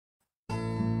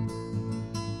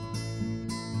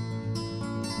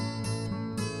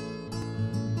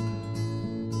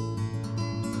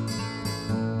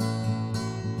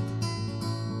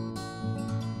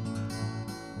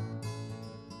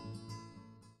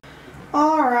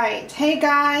Alright, hey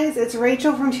guys, it's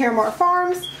Rachel from Tiramar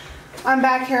Farms. I'm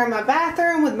back here in my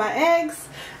bathroom with my eggs,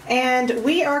 and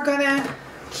we are gonna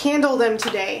candle them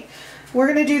today. We're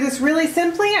gonna do this really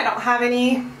simply. I don't have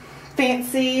any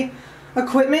fancy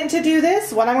equipment to do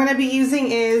this. What I'm gonna be using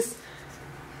is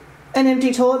an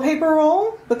empty toilet paper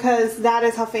roll, because that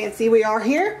is how fancy we are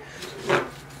here,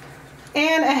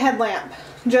 and a headlamp.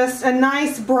 Just a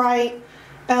nice bright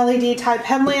LED type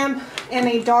headlamp in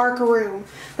a dark room.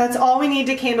 That's all we need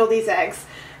to candle these eggs.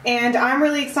 And I'm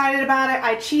really excited about it.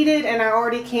 I cheated and I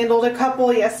already candled a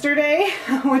couple yesterday,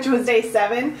 which was day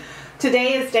 7.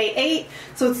 Today is day 8,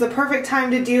 so it's the perfect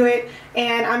time to do it.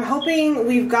 And I'm hoping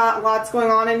we've got lots going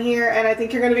on in here, and I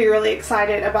think you're going to be really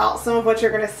excited about some of what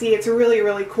you're going to see. It's really,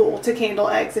 really cool to candle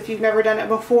eggs. If you've never done it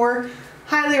before,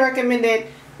 highly recommend it.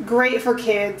 Great for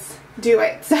kids. Do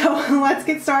it. So let's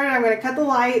get started. I'm going to cut the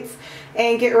lights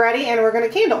and get ready, and we're going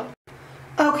to candle.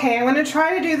 Okay, I'm going to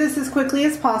try to do this as quickly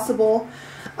as possible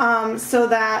so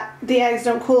that the eggs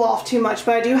don't cool off too much,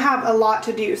 but I do have a lot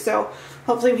to do, so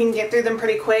hopefully we can get through them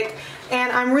pretty quick.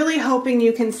 And I'm really hoping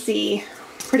you can see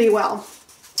pretty well,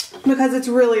 because it's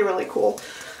really, really cool.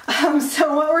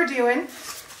 So what we're doing,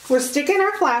 we're sticking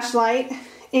our flashlight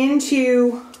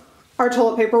into our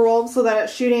toilet paper roll so that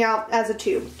it's shooting out as a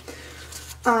tube.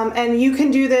 And you can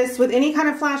do this with any kind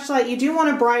of flashlight. You do want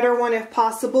a brighter one if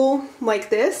possible, like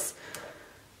this.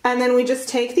 And then we just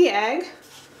take the egg,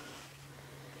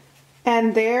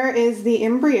 and there is the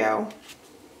embryo.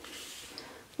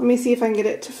 Let me see if I can get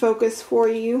it to focus for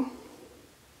you.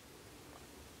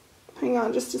 Hang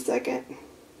on just a second.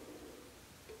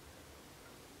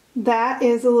 That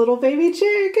is a little baby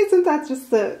chick. Isn't that just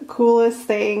the coolest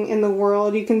thing in the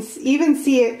world? You can even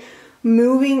see it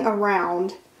moving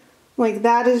around. Like,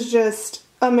 that is just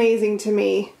amazing to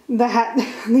me. That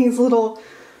these little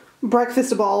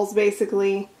breakfast balls,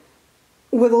 basically,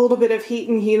 with a little bit of heat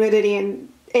and humidity, in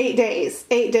 8 days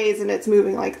and it's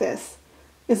moving like this.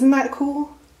 Isn't that cool?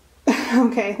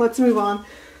 Okay, let's move on.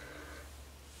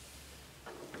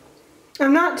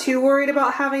 I'm not too worried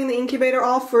about having the incubator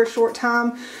off for a short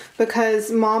time,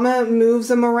 because Mama moves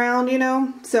them around, you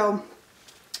know, so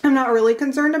I'm not really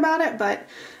concerned about it, but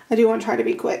I do want to try to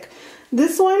be quick.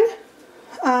 This one,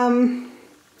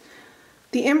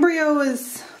 the embryo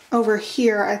is over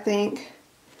here, I think.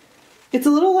 It's a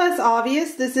little less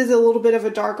obvious. This is a little bit of a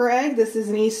darker egg. This is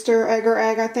an Easter egg,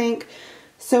 I think,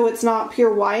 so it's not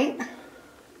pure white.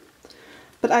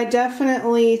 But I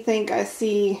definitely think I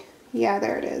see, yeah,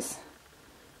 there it is.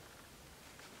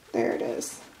 There it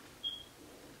is.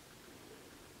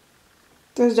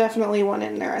 There's definitely one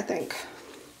in there, I think.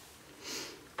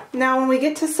 Now, when we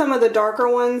get to some of the darker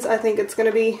ones, I think it's going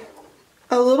to be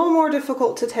a little more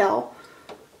difficult to tell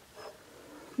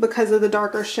because of the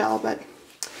darker shell, but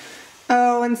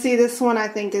oh, and see, this one I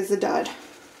think is a dud.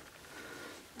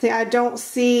 See, I don't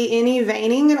see any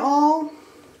veining at all.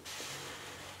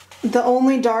 The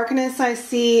only darkness I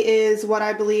see is what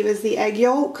I believe is the egg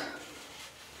yolk.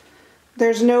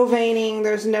 There's no veining,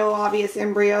 there's no obvious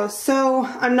embryo, so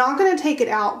I'm not going to take it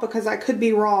out because I could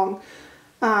be wrong.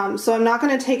 So I'm not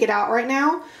going to take it out right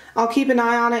now. I'll keep an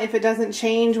eye on it. If it doesn't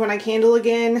change when I candle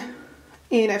again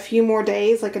in a few more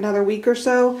days, like another week or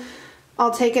so,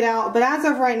 I'll take it out. But as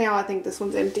of right now, I think this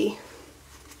one's empty.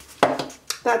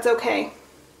 That's okay.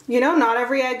 You know, not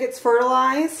every egg gets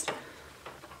fertilized.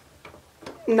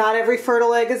 Not every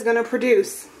fertile egg is going to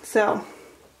produce. So,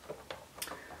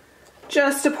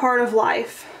 just a part of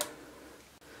life.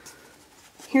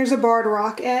 Here's a barred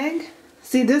rock egg.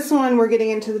 See, this one we're getting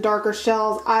into the darker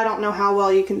shells. I don't know how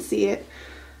well you can see it.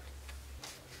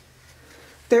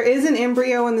 There is an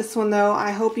embryo in this one though.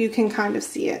 I hope you can kind of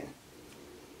see it.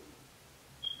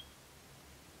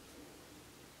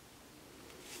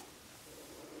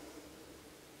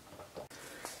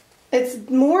 It's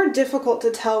more difficult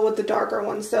to tell with the darker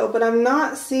ones though, but I'm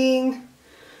not seeing,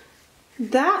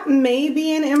 that may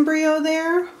be an embryo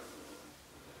there.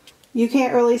 You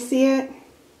can't really see it.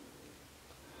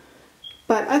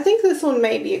 But I think this one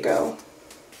may be a go.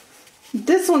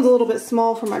 This one's a little bit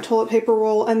small for my toilet paper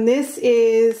roll, and this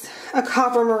is a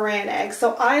copper Moran egg,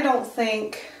 so I don't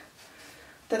think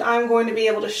that I'm going to be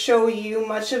able to show you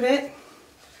much of it.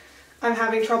 I'm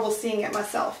having trouble seeing it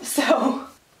myself, so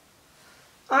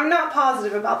I'm not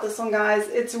positive about this one, guys.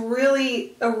 It's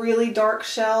really a really dark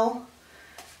shell,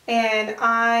 and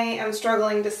I am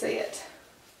struggling to see it.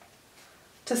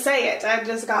 I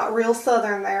just got real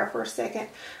southern there for a second.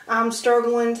 I'm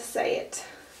struggling to say it.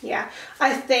 Yeah,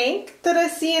 I think that I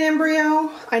see an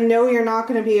embryo. I know you're not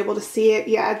going to be able to see it.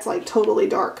 Yeah, it's like totally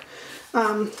dark.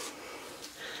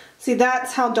 See,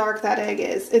 that's how dark that egg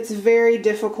is. It's very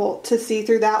difficult to see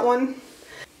through that one.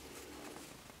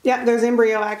 Yeah, there's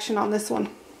embryo action on this one,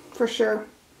 for sure.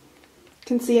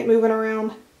 Can see it moving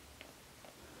around.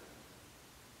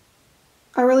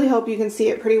 I really hope you can see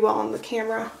it pretty well on the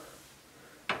camera.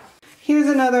 Here's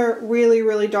another really,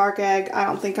 really dark egg. I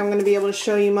don't think I'm going to be able to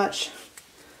show you much,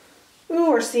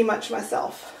 or see much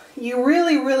myself. You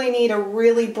really, really need a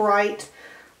really bright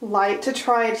light to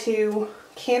try to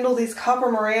candle these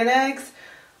copper Moran eggs.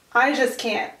 I just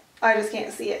can't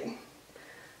see it.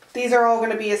 These are all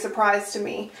going to be a surprise to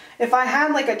me. If I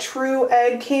had like a true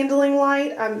egg candling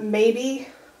light, maybe,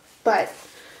 but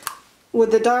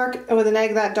with an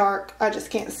egg that dark, I just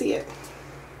can't see it.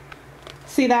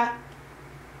 See that?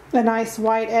 The nice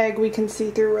white egg we can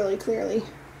see through really clearly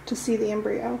to see the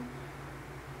embryo.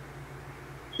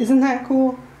 Isn't that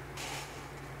cool?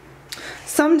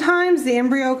 Sometimes the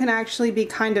embryo can actually be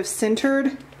kind of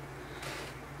centered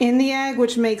in the egg,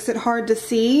 which makes it hard to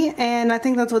see, and I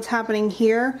think that's what's happening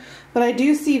here. But I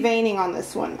do see veining on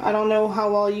this one. I don't know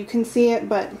how well you can see it,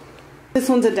 but this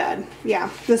one's a dud. Yeah,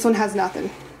 this one has nothing.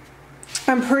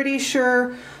 I'm pretty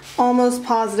sure, almost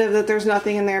positive, that there's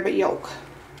nothing in there but yolk.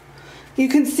 You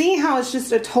can see how it's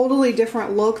just a totally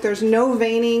different look. There's no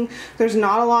veining, there's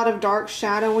not a lot of dark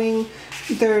shadowing,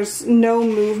 there's no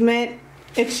movement.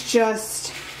 It's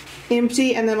just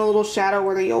empty and then a little shadow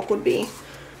where the yolk would be.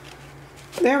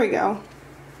 There we go.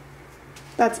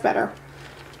 That's better.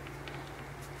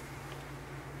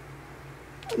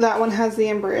 That one has the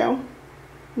embryo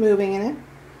moving in it.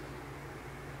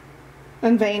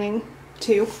 And veining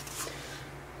too.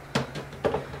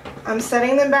 I'm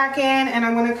setting them back in and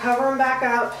I'm going to cover them back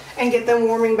up and get them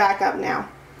warming back up now.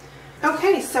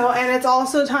 Okay, so, and it's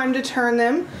also time to turn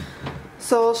them.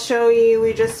 So I'll show you,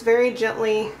 we just very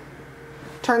gently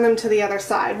turn them to the other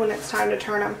side when it's time to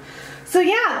turn them. So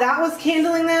yeah, that was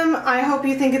candling them. I hope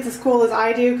you think it's as cool as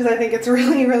I do, because I think it's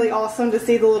really, really awesome to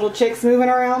see the little chicks moving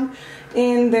around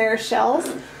in their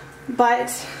shells.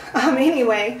 But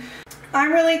anyway,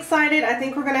 I'm really excited. I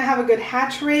think we're going to have a good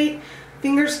hatch rate.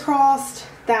 Fingers crossed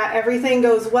that everything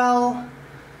goes well.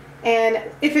 And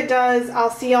if it does,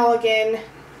 I'll see y'all again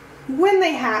when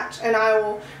they hatch, and I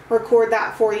will record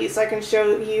that for you so I can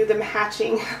show you them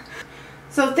hatching.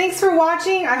 So thanks for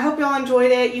watching. I hope y'all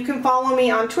enjoyed it. You can follow me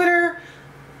on Twitter,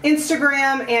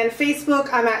 Instagram, and Facebook.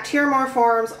 I'm at Tiramar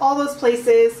Farms, all those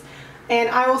places. And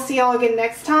I will see y'all again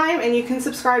next time. And you can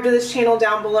subscribe to this channel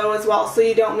down below as well so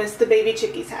you don't miss the baby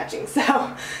chickies hatching.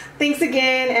 So thanks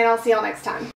again, and I'll see y'all next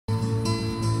time.